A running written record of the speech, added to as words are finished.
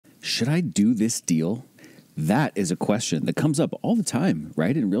Should I do this deal? That is a question that comes up all the time,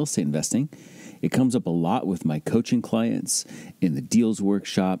 right? In real estate investing. It comes up a lot with my coaching clients in the deals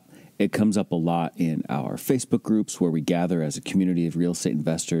workshop. It comes up a lot in our Facebook groups where we gather as a community of real estate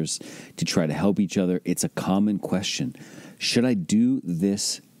investors to try to help each other. It's a common question. Should I do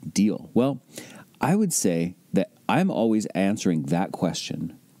this deal? Well, I would say that I'm always answering that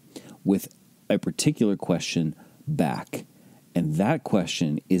question with a particular question back. And that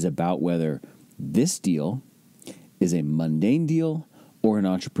question is about whether this deal is a mundane deal or an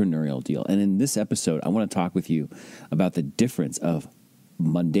entrepreneurial deal. And in this episode, I want to talk with you about the difference of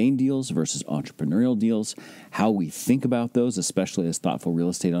mundane deals versus entrepreneurial deals, how we think about those, especially as thoughtful real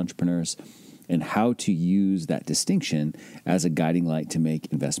estate entrepreneurs, and how to use that distinction as a guiding light to make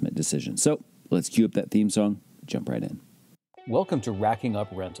investment decisions. So let's cue up that theme song, jump right in. Welcome to Racking Up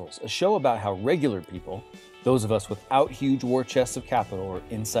Rentals, a show about how regular people, those of us without huge war chests of capital or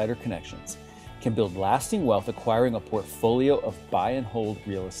insider connections, can build lasting wealth acquiring a portfolio of buy and hold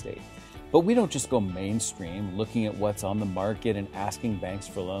real estate. But we don't just go mainstream looking at what's on the market and asking banks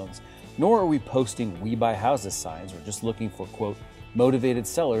for loans, nor are we posting "we buy houses" signs or just looking for, quote, motivated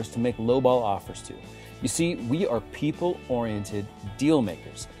sellers to make lowball offers to. You see, we are people-oriented deal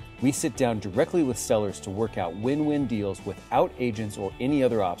makers. We sit down directly with sellers to work out win-win deals without agents or any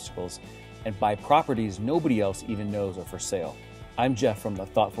other obstacles and buy properties nobody else even knows are for sale. I'm Jeff from the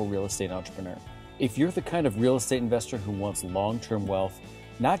Thoughtful Real Estate Entrepreneur. If you're the kind of real estate investor who wants long-term wealth,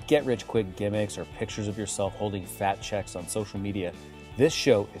 not get-rich-quick gimmicks or pictures of yourself holding fat checks on social media, this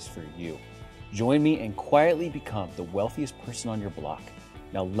show is for you. Join me and quietly become the wealthiest person on your block.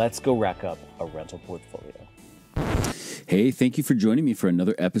 Now let's go rack up a rental portfolio. Hey, thank you for joining me for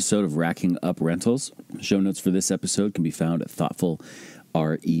another episode of Racking Up Rentals. Show notes for this episode can be found at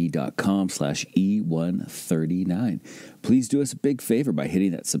thoughtfulre.com/E139. Please do us a big favor by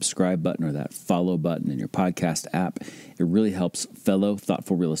hitting that subscribe button or that follow button in your podcast app. It really helps fellow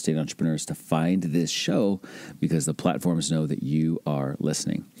thoughtful real estate entrepreneurs to find this show because the platforms know that you are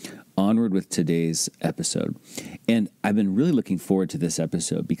listening. Onward with today's episode. And I've been really looking forward to this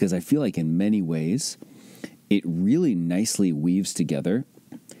episode because I feel like in many ways, it really nicely weaves together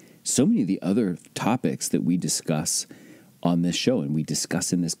so many of the other topics that we discuss on this show and we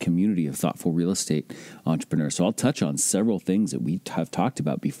discuss in this community of thoughtful real estate entrepreneurs. So I'll touch on several things that we have talked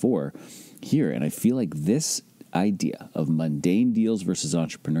about before here. And I feel like this idea of mundane deals versus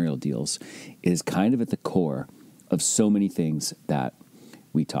entrepreneurial deals is kind of at the core of so many things that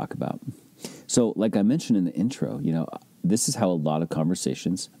we talk about. So like I mentioned in the intro, this is how a lot of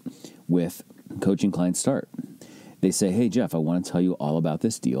conversations with coaching clients start. They say, hey, Jeff, I want to tell you all about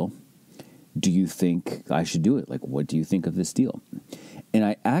this deal. Do you think I should do it? Like, what do you think of this deal? And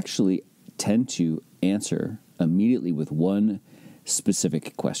I actually tend to answer immediately with one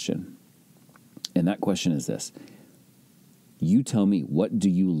specific question. And that question is this. You tell me, what do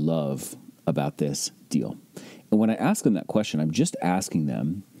you love about this deal? And when I ask them that question, I'm just asking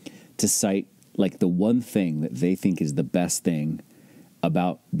them to cite like the one thing that they think is the best thing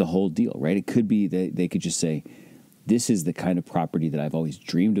about the whole deal, right? It could be that they could just say, this is the kind of property that I've always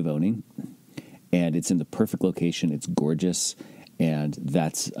dreamed of owning, and it's in the perfect location, it's gorgeous, and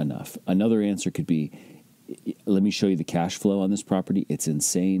that's enough. Another answer could be, let me show you the cash flow on this property. It's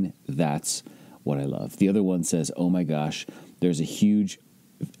insane. That's what I love. The other one says, oh my gosh, there's a huge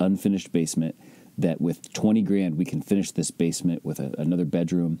unfinished basement that with 20 grand, we can finish this basement with another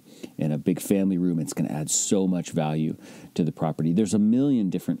bedroom and a big family room. It's going to add so much value to the property. There's a million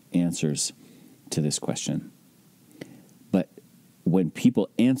different answers to this question. But when people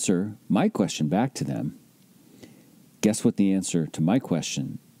answer my question back to them, guess what the answer to my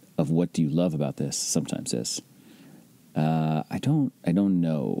question of what do you love about this sometimes is? I don't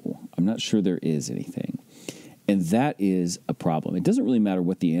know. I'm not sure there is anything. And that is a problem. It doesn't really matter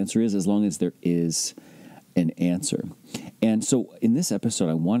what the answer is as long as there is an answer. And so in this episode,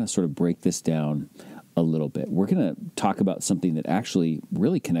 I want to sort of break this down a little bit. We're going to talk about something that actually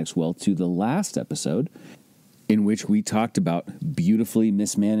really connects well to the last episode in which we talked about beautifully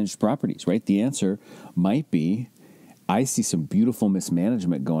mismanaged properties, right? The answer might be, I see some beautiful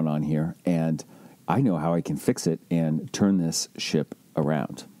mismanagement going on here, and I know how I can fix it and turn this ship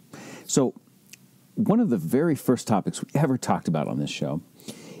around. So one of the very first topics we ever talked about on this show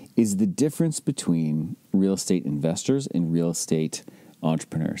is the difference between real estate investors and real estate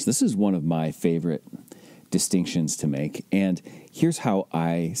entrepreneurs. This is one of my favorite distinctions to make, and here's how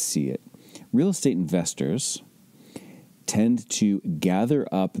I see it. Real estate investors tend to gather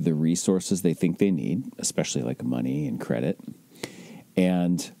up the resources they think they need, especially like money and credit,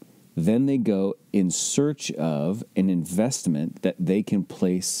 and Then they go in search of an investment that they can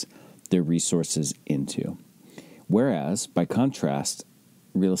place their resources into. Whereas, by contrast,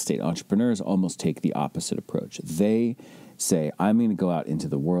 real estate entrepreneurs almost take the opposite approach. They say, I'm going to go out into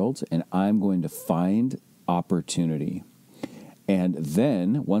the world and I'm going to find opportunity. And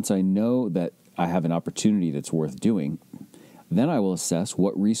then, once I know that I have an opportunity that's worth doing, then I will assess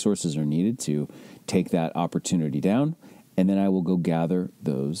what resources are needed to take that opportunity down, and then I will go gather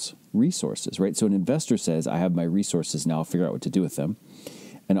those resources, right? So an investor says, I have my resources, now I'll figure out what to do with them.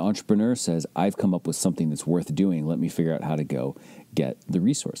 An entrepreneur says, I've come up with something that's worth doing. Let me figure out how to go get the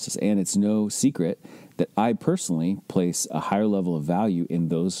resources. And it's no secret that I personally place a higher level of value in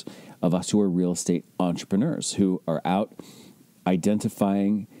those of us who are real estate entrepreneurs, who are out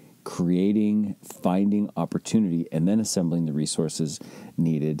identifying, creating, finding opportunity, and then assembling the resources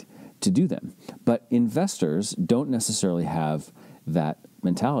needed to do them. But investors don't necessarily have that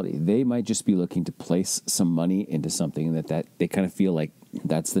mentality. They might just be looking to place some money into something that they kind of feel like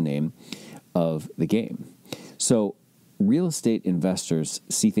that's the name of the game. So real estate investors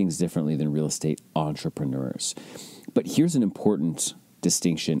see things differently than real estate entrepreneurs. But here's an important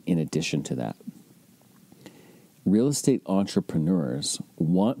distinction in addition to that. Real estate entrepreneurs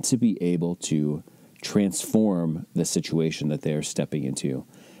want to be able to transform the situation that they are stepping into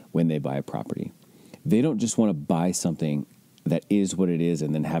when they buy a property. They don't just want to buy something that is what it is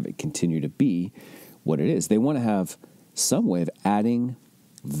and then have it continue to be what it is. They want to have some way of adding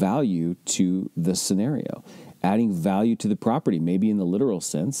value to the scenario, adding value to the property, maybe in the literal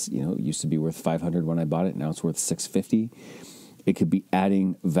sense. You know, it used to be worth $500 when I bought it, now it's worth $650. It could be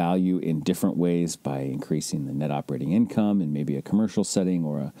adding value in different ways by increasing the net operating income in maybe a commercial setting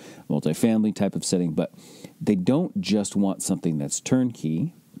or a multifamily type of setting. But they don't just want something that's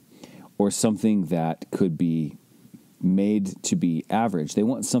turnkey or something that could be made to be average. They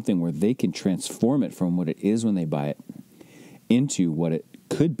want something where they can transform it from what it is when they buy it into what it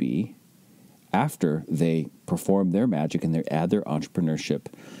could be after they perform their magic and they add their entrepreneurship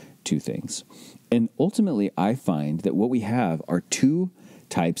to things. And ultimately, I find that what we have are two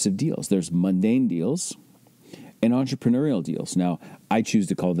types of deals. There's mundane deals and entrepreneurial deals. Now, I choose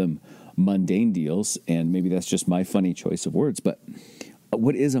to call them mundane deals, and maybe that's just my funny choice of words, but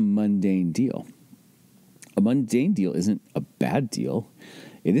what is a mundane deal? A mundane deal isn't a bad deal.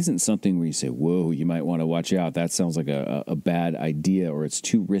 It isn't something where you say, whoa, you might want to watch out. That sounds like a bad idea, or it's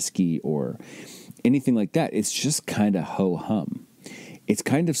too risky, or anything like that. It's just kind of ho-hum. It's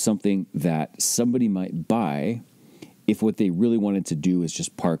kind of something that somebody might buy if what they really wanted to do is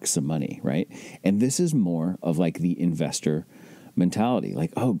just park some money, right? And this is more of like the investor mentality.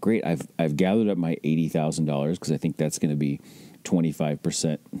 Like, oh, great, I've gathered up my $80,000 because I think that's going to be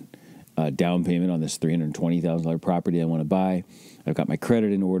 25% down payment on this $320,000 property I want to buy. I've got my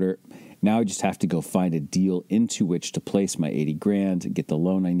credit in order. Now I just have to go find a deal into which to place my $80,000, get the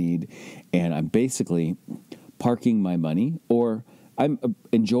loan I need, and I'm basically parking my money, or I'm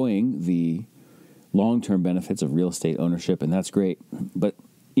enjoying the long-term benefits of real estate ownership, and that's great. But,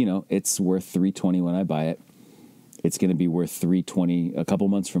 you know, it's worth $320 when I buy it. It's going to be worth $320 a couple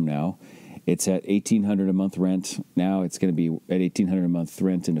months from now. It's at $1,800 a month rent. Now it's going to be at $1,800 a month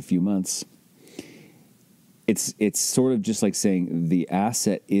rent in a few months. It's sort of just like saying the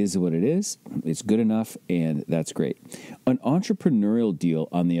asset is what it is. It's good enough, and that's great. An entrepreneurial deal,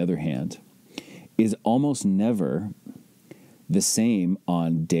 on the other hand, is almost never the same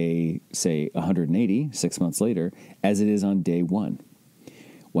on day, say, 180, 6 months later, as it is on day one.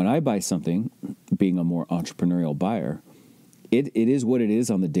 When I buy something, being a more entrepreneurial buyer, it is what it is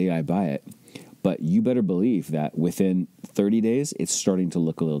on the day I buy it. But you better believe that within 30 days, it's starting to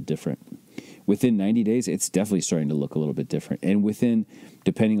look a little different. Within 90 days, it's definitely starting to look a little bit different. And within,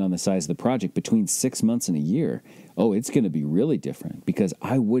 depending on the size of the project, between 6 months and a year, it's going to be really different, because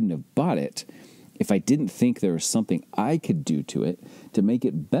I wouldn't have bought it if I didn't think there was something I could do to it to make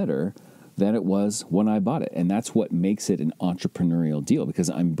it better than it was when I bought it. And that's what makes it an entrepreneurial deal, because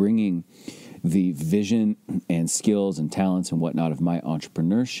I'm bringing the vision and skills and talents and whatnot of my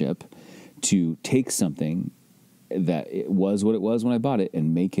entrepreneurship to take something that it was what it was when I bought it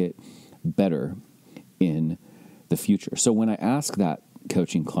and make it better in the future. So when I ask that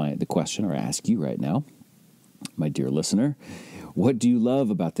coaching client the question, or I ask you right now, my dear listener, what do you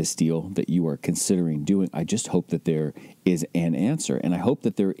love about this deal that you are considering doing? I just hope that there is an answer. And I hope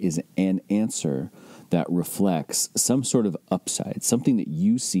that there is an answer that reflects some sort of upside, something that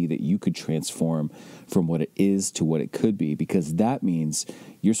you see that you could transform from what it is to what it could be, because that means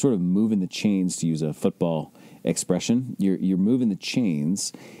you're sort of moving the chains, to use a football expression. You're moving the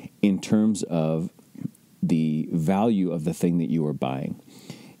chains in terms of the value of the thing that you are buying.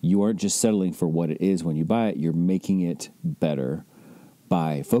 you aren't just settling for what it is when you buy it, you're making it better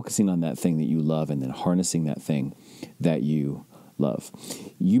by focusing on that thing that you love and then harnessing that thing that you love.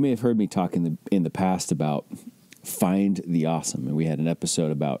 You may have heard me talk in the past about find the awesome, and we had an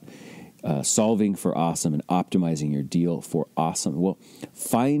episode about solving for awesome and optimizing your deal for awesome. Well,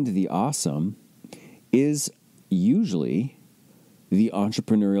 find the awesome is usually the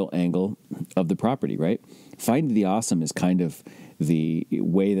entrepreneurial angle of the property, right? Find the awesome is kind of the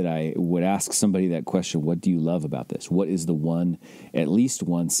way that I would ask somebody that question, what do you love about this? What is the one, at least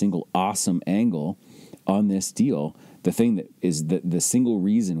one single awesome angle on this deal? The thing that is the single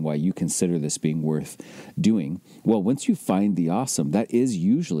reason why you consider this being worth doing. Well, once you find the awesome, that is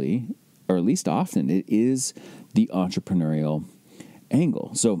usually, or at least often, it is the entrepreneurial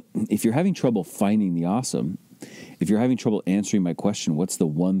angle. So if you're having trouble finding the awesome, if you're having trouble answering my question, what's the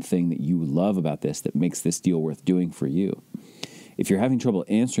one thing that you love about this that makes this deal worth doing for you? If you're having trouble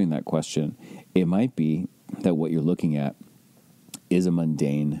answering that question, it might be that what you're looking at is a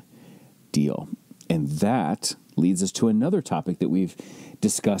mundane deal. And that leads us to another topic that we've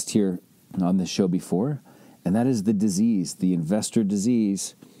discussed here on this show before, and that is the disease, the investor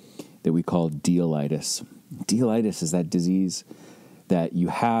disease that we call dealitis. Dealitis is that disease that you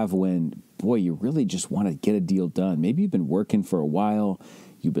have when, boy, you really just want to get a deal done. Maybe you've been working for a while,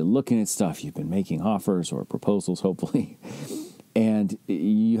 you've been looking at stuff, you've been making offers or proposals, hopefully, and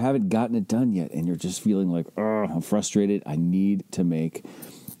you haven't gotten it done yet, and you're just feeling like, oh, I'm frustrated, I need to make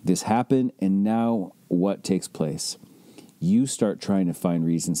this happen. And now what takes place? You start trying to find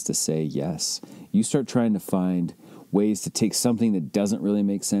reasons to say yes. You start trying to find ways to take something that doesn't really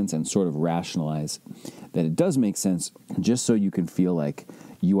make sense and sort of rationalize that it does make sense, just so you can feel like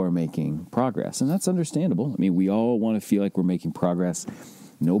you are making progress. And that's understandable. I mean, we all want to feel like we're making progress.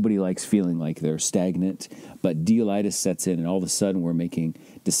 Nobody likes feeling like they're stagnant, but dealitis sets in, and all of a sudden we're making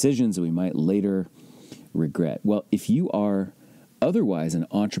decisions that we might later regret. Well, if you are otherwise an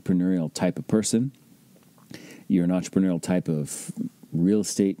entrepreneurial type of person, you're an entrepreneurial type of real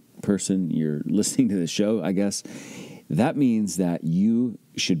estate person, you're listening to the show, I guess, that means that you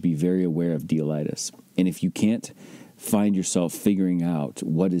should be very aware of dealitis. And if you can't find yourself figuring out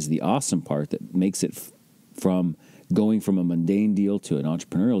what is the awesome part that makes it from going from a mundane deal to an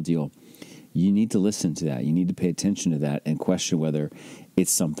entrepreneurial deal, you need to listen to that. You need to pay attention to that and question whether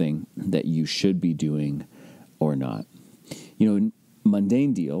it's something that you should be doing or not. You know,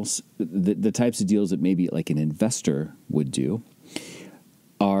 mundane deals, the types of deals that maybe like an investor would do,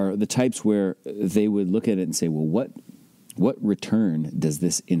 are the types where they would look at it and say, well, what return does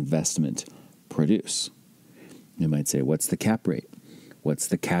this investment produce? They might say, what's the cap rate? What's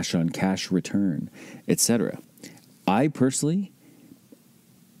the cash-on-cash return, etc. I personally,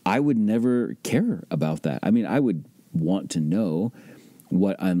 I would never care about that. I mean, I would want to know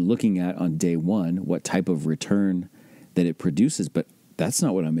what I'm looking at on day one, what type of return that it produces, but that's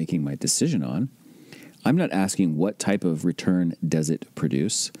not what I'm making my decision on. I'm not asking what type of return does it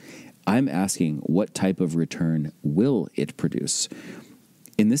produce. I'm asking what type of return will it produce.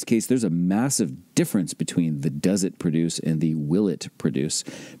 In this case, there's a massive difference between the does it produce and the will it produce,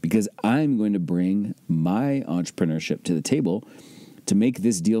 because I'm going to bring my entrepreneurship to the table to make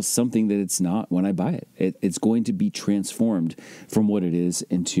this deal something that it's not when I buy it. It's going to be transformed from what it is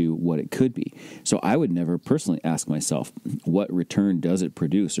into what it could be. So I would never personally ask myself, what return does it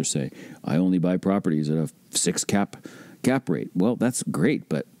produce? Or say, I only buy properties at a 6 cap rate. Well, that's great,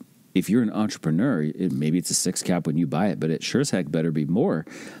 but if you're an entrepreneur, maybe it's a 6 cap when you buy it, but it sure as heck better be more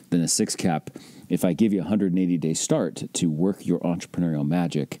than a 6 cap if I give you a 180-day start to work your entrepreneurial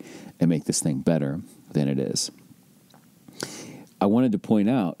magic and make this thing better than it is. I wanted to point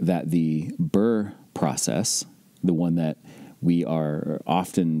out that the BRRRR process, the one that we are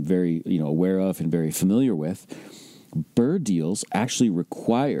often very aware of and very familiar with, BRRRR deals actually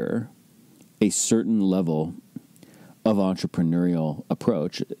require a certain level of entrepreneurial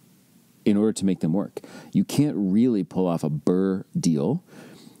approach in order to make them work. You can't really pull off a BRRRR deal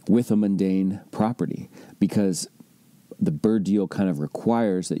with a mundane property, because the BRRRR deal kind of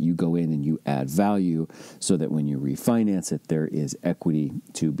requires that you go in and you add value so that when you refinance it, there is equity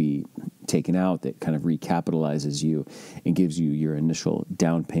to be taken out that kind of recapitalizes you and gives you your initial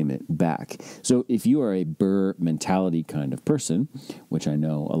down payment back. So if you are a BRRRR mentality kind of person, which I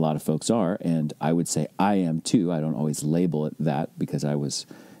know a lot of folks are, and I would say I am too, I don't always label it that because I was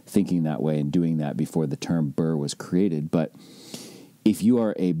thinking that way and doing that before the term BRRRR was created, but if you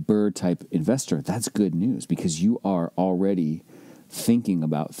are a BRRRR type investor, that's good news, because you are already thinking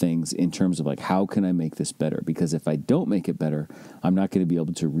about things in terms of like, how can I make this better? Because if I don't make it better, I'm not going to be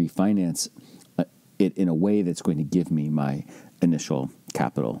able to refinance it in a way that's going to give me my initial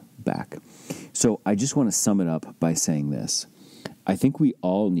capital back. So I just want to sum it up by saying this. I think we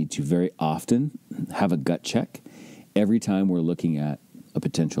all need to very often have a gut check every time we're looking at a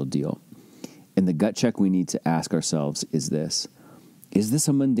potential deal. And the gut check we need to ask ourselves is this: is this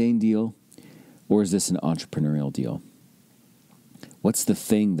a mundane deal or is this an entrepreneurial deal? What's the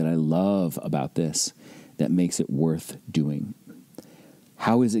thing that I love about this that makes it worth doing?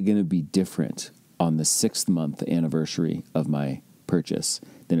 How is it going to be different on the 6th month anniversary of my purchase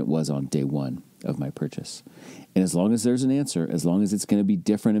than it was on day 1 of my purchase? And as long as there's an answer, as long as it's going to be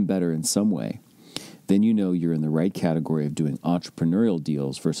different and better in some way, then you know you're in the right category of doing entrepreneurial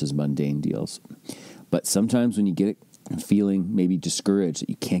deals versus mundane deals. But sometimes when you get feeling maybe discouraged that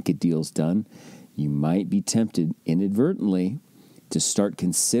you can't get deals done, you might be tempted inadvertently to start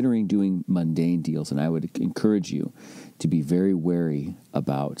considering doing mundane deals. And I would encourage you to be very wary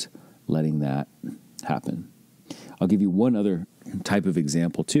about letting that happen. I'll give you one other type of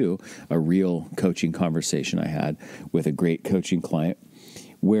example too, a real coaching conversation I had with a great coaching client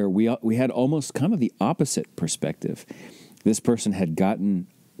where we had almost kind of the opposite perspective. This person had gotten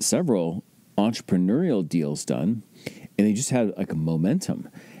several entrepreneurial deals done, and they just had like a momentum.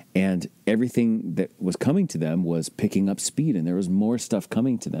 And everything that was coming to them was picking up speed, and there was more stuff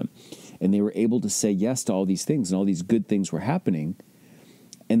coming to them. And they were able to say yes to all these things, and all these good things were happening.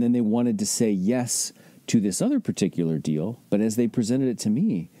 And then they wanted to say yes to this other particular deal, but as they presented it to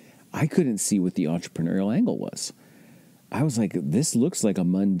me, I couldn't see what the entrepreneurial angle was. I was like, this looks like a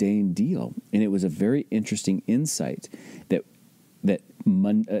mundane deal. And it was a very interesting insight that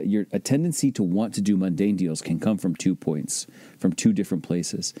a tendency to want to do mundane deals can come from 2 points, from 2 different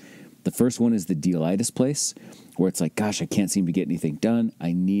places. The first one is the dealitis place, where it's like, gosh, I can't seem to get anything done.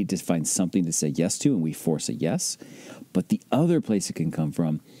 I need to find something to say yes to, and we force a yes. But the other place it can come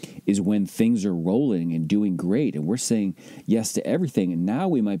from is when things are rolling and doing great, and we're saying yes to everything, and now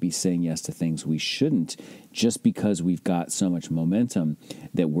we might be saying yes to things we shouldn't just because we've got so much momentum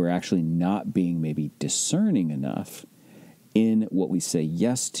that we're actually not being maybe discerning enough in what we say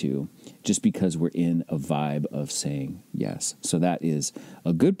yes to, just because we're in a vibe of saying yes. So that is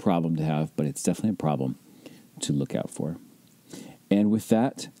a good problem to have, but it's definitely a problem to look out for. And with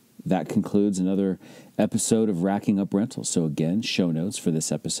that, that concludes another episode of Racking Up Rentals. So again, show notes for this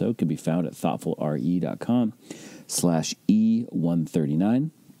episode can be found at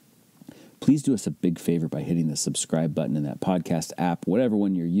thoughtfulre.com/E139. Please do us a big favor by hitting the subscribe button in that podcast app, whatever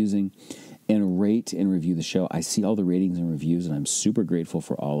one you're using, and rate and review the show. I see all the ratings and reviews, and I'm super grateful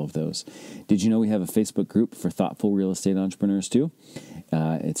for all of those. Did you know we have a Facebook group for thoughtful real estate entrepreneurs too?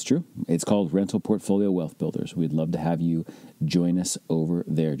 It's true. It's called Rental Portfolio Wealth Builders. We'd love to have you join us over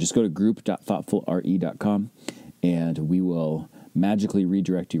there. Just go to group.thoughtfulre.com, and we will magically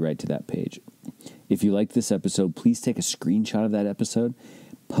redirect you right to that page. If you like this episode, please take a screenshot of that episode,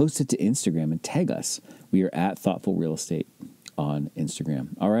 post it to Instagram, and tag us. We are at Thoughtful Real Estate on Instagram.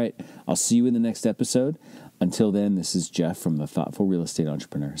 All right, I'll see you in the next episode. Until then, this is Jeff from the Thoughtful Real Estate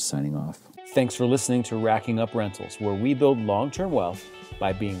Entrepreneur signing off. Thanks for listening to Racking Up Rentals, where we build long-term wealth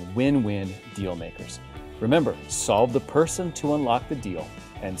by being win-win deal makers. Remember, solve the person to unlock the deal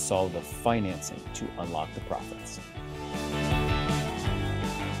and solve the financing to unlock the profits.